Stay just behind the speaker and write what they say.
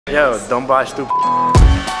Yo, don't buy stupid.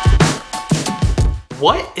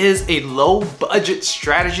 What is a low budget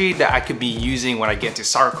strategy that I could be using when I get into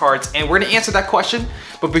soccer cards? And we're gonna answer that question.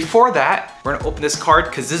 But before that, we're gonna open this card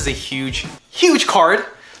because this is a huge, huge card.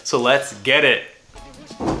 So let's get it.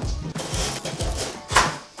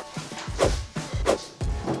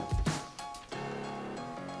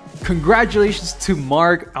 Congratulations to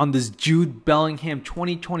Mark on this Jude Bellingham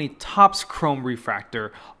 2020 Topps Chrome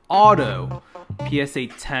Refractor Auto PSA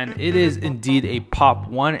 10. It is indeed a pop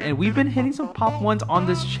one, and we've been hitting some pop ones on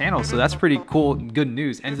this channel, so that's pretty cool and good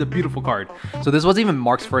news, and it's a beautiful card. So this wasn't even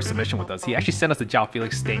Mark's first submission with us. He actually sent us the João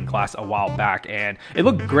Felix stained glass a while back, and it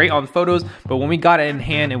looked great on photos, but when we got it in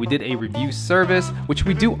hand and we did a review service, which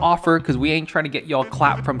we do offer because we ain't trying to get y'all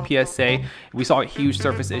clap from PSA, we saw a huge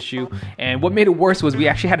surface issue, and what made it worse was we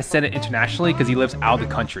actually had to send it internationally because he lives out of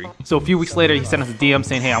the country. So a few weeks later, he sent us a DM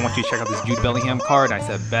saying, hey, I want you to check out this Jude Bellingham card, and I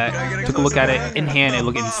said, bet. Took a look at it in hand, it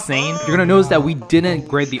looked insane. You're gonna notice that we didn't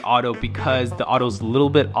grade the auto because the auto's a little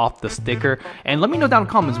bit off the sticker. And let me know down in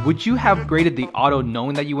the comments, would you have graded the auto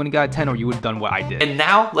knowing that you wouldn't got a 10, or you would have done what I did? And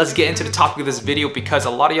now let's get into the topic of this video because a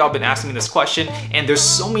lot of y'all been asking me this question and there's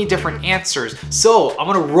so many different answers. So I'm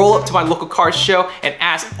gonna roll up to my local card show and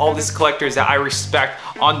ask all these collectors that I respect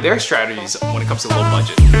on their strategies when it comes to low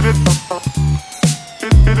budget.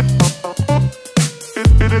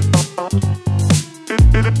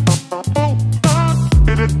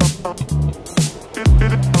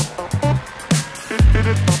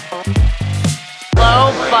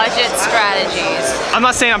 Low budget strategies. I'm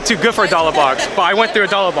not saying I'm too good for a dollar box, but I went through a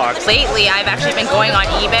dollar box. Lately, I've actually been going on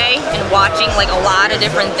eBay and watching like a lot of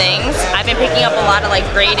different things. I've been picking up a lot of like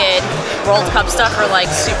graded World Cup stuff for like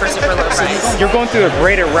super low price. You're going through a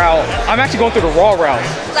graded route. I'm actually going through the raw route.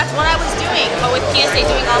 That's what I was doing, but with PSA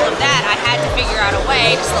doing all of that, I had to figure out a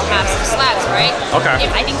way to still have some slabs, right? Okay.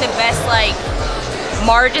 I think the best like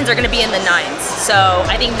margins are gonna be in the 9s. So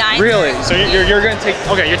I think 9s. Really? So you're gonna take,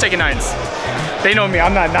 okay, you're taking 9s. They know me,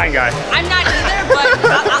 I'm not a 9 guy. I'm not either, but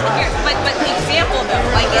but the example though,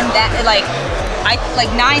 like in that, like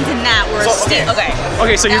 9s in that were okay.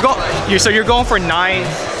 Okay, so you're going for 9s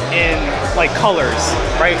in like colors,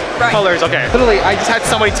 right? Right. Colors, okay. Literally, I just had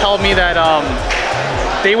somebody tell me that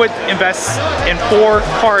they would invest in 4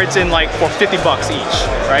 cards in like for 50 bucks each,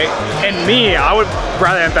 right? And me, I would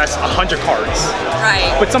rather invest 100 cards.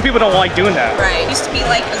 Right. But some people don't like doing that. Right. It used to be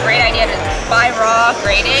like a great idea to buy raw,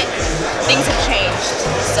 grade it. Things have changed,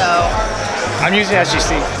 so. I'm using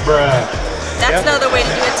SGC. Bruh. That's another way to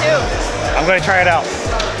do it too. I'm gonna try it out.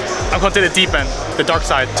 I'm going to the deep end, the dark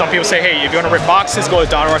side. Some people say, hey, if you want to rip boxes, go to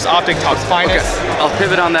Don Ross Optic, Topps Finest. Okay. I'll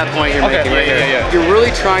pivot on that point you're making right here. Yeah. If you're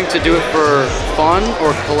really trying to do it for fun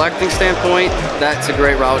or collecting standpoint, that's a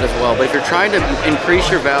great route as well. But if you're trying to increase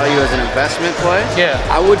your value as an investment play,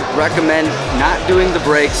 I would recommend not doing the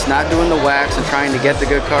breaks, not doing the wax, and trying to get the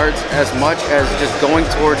good cards as much as just going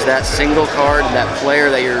towards that single card, that player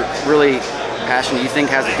that you're really passionate, you think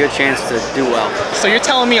has a good chance to do well. So you're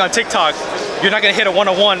telling me on TikTok, you're not gonna hit a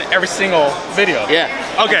 101 every single video? Yeah.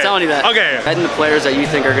 Okay. I'm telling you that. Okay. Heading the players that you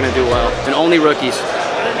think are gonna do well, and only rookies.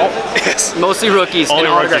 Oh, yes. Mostly rookies and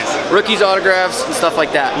autographs. Rookies, autographs, and stuff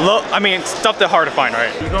like that. I mean, stuff that's hard to find,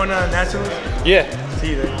 right? You going to Nationals? Yeah.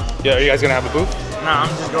 See you there. Yeah, are you guys gonna have a booth? Nah, I'm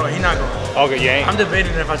just going. He's not going. Okay, you ain't? I'm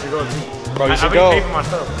debating if I should go too. Bro, you should go. I pay for my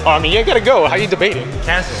stuff. Oh, I mean, you gotta go. How you debating?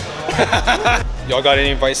 Cancel. Y'all got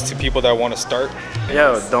any advice to people that want to start?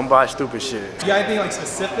 Yo, don't buy stupid shit. You got anything like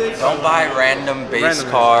specific? Don't buy random base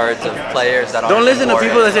cards of players that aren't Don't listen important. to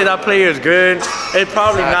people that say that player is good. It's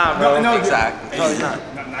probably not, bro. No, exactly. Probably not.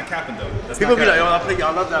 Not capping though. That's People be like, oh,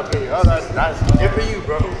 I love that player. Oh, that's good for you,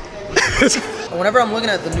 bro. Whenever I'm looking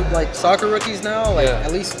at the new like soccer rookies now, like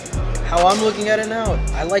at least how I'm looking at it now,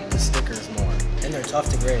 I like the stickers more, and they're tough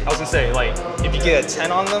to grade. I was gonna say, like, if you get a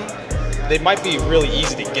 10 on them, they might be really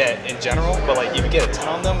easy to get in general, but like if you get a 10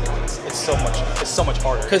 on them, it's so much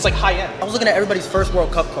harder. Cause it's like high end. I was looking at everybody's first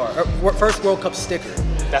World Cup card, or first World Cup sticker.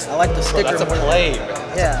 I like the sticker. Bro, that's a play, man.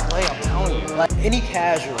 Yeah, that's a play, I'm telling you. Like any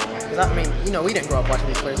casual, because I mean, you know, we didn't grow up watching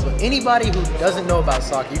these players, but anybody who doesn't know about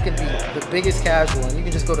soccer, you can be the biggest casual, and you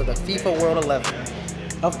can just go to the FIFA World 11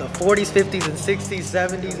 of the 40s, 50s, and 60s,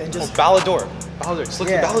 70s, and just Ballon d'Or. Just look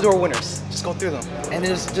at Ballon d'Or winners. Just go through them. And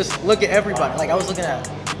just look at everybody. Like I was looking at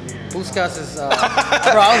Busquets'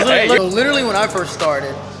 bro, I was literally when I first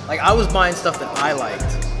started, like I was buying stuff that I liked.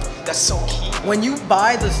 That's so key. When you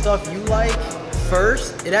buy the stuff you like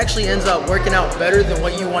first, it actually ends up working out better than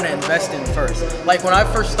what you want to invest in first. Like when I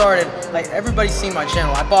first started, like everybody's seen my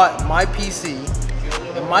channel, I bought my PC,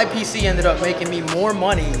 and my PC ended up making me more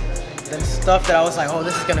money than stuff that I was like, oh,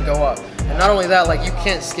 this is gonna go up. And not only that, like you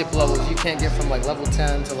can't skip levels. You can't get from like level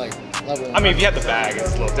 10 to like level. I mean, if you have the bag,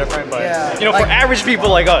 it's a little different, but Yeah, you know, like, for average people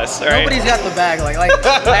like us, right? Nobody's got the bag. Like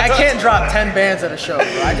I can't drop 10 bands at a show,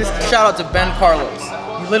 bro. I just shout out to Ben Carlos.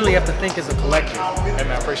 You literally have to think as a collector. Hey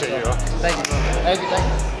man, I appreciate you. Thank you, bro. Thank you.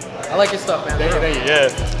 I like your stuff, man. Thank you.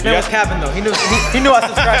 Yeah. Man was capping though. He knew I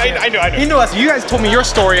subscribed. I knew. He knew us. You guys told me your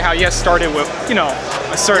story, how you guys started with, you know,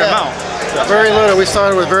 a certain amount. Very little. We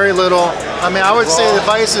started with very little. I mean, I would say the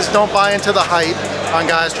advice is don't buy into the hype on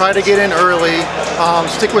guys. Try to get in early.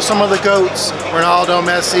 Stick with some of the GOATs, Ronaldo,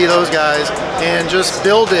 Messi, those guys, and just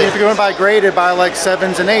build it. If you're going to buy graded, buy like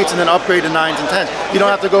 7s and 8s and then upgrade to 9s and 10s. You don't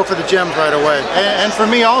have to go for the gems right away. And for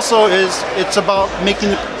me also it's about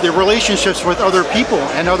making the relationships with other people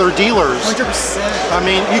and other dealers. 100%. I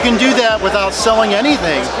mean, you can do that without selling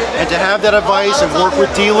anything. And to have that advice and work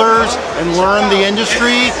with dealers and learn the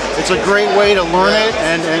industry, it's a great way to learn it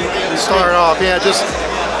and start off. Yeah, just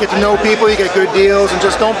get to know people, you get good deals, and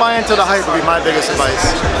just don't buy into the hype would be my biggest advice.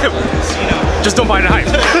 Just don't buy into hype.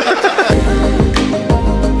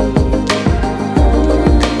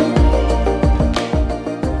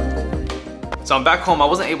 So I'm back home. I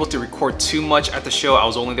wasn't able to record too much at the show. I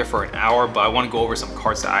was only there for an hour, but I want to go over some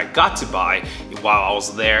cards that I got to buy while I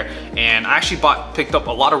was there. And I actually picked up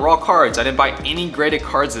a lot of raw cards. I didn't buy any graded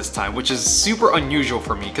cards this time, which is super unusual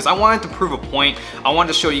for me because I wanted to prove a point. I wanted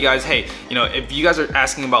to show you guys, hey, you know, if you guys are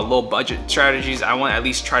asking about low budget strategies, I want to at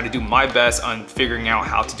least try to do my best on figuring out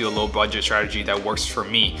how to do a low budget strategy that works for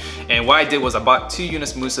me. And what I did was I bought 2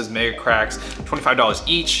 Yunus Musa's Mega Cracks, $25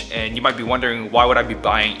 each. And you might be wondering, why would I be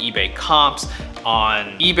buying eBay comps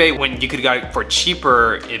on eBay when you could get it for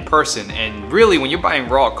cheaper in person? And really, when you're buying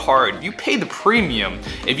raw card, you pay the premium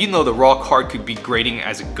if you know the raw card could be grading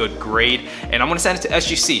as a good grade. And I'm gonna send it to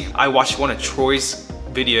SGC. I watched one of Troy's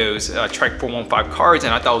videos, Trek 415 cards,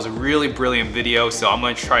 and I thought it was a really brilliant video, so I'm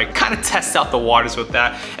gonna try to kind of test out the waters with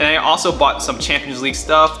that. And I also bought some Champions League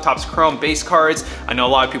stuff, Topps Chrome base cards. I know a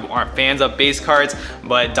lot of people aren't fans of base cards,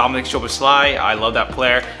 but Dominic Szoboszlai, I love that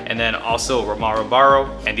player. And then also Romaro Barro,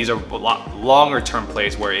 and these are a lot longer term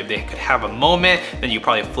plays where if they could have a moment, then you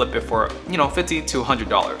probably flip it for, you know, $50 to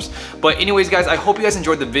 $100. But anyways, guys, I hope you guys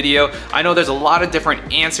enjoyed the video. I know there's a lot of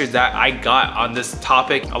different answers that I got on this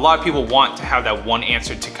topic. A lot of people want to have that one answer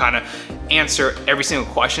to kind of answer every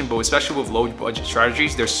single question, but especially with low budget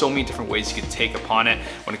strategies, there's so many different ways you can take upon it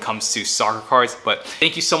when it comes to soccer cards. But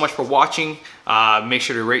thank you so much for watching. Make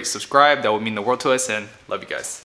sure to rate, subscribe. That would mean the world to us, and love you guys.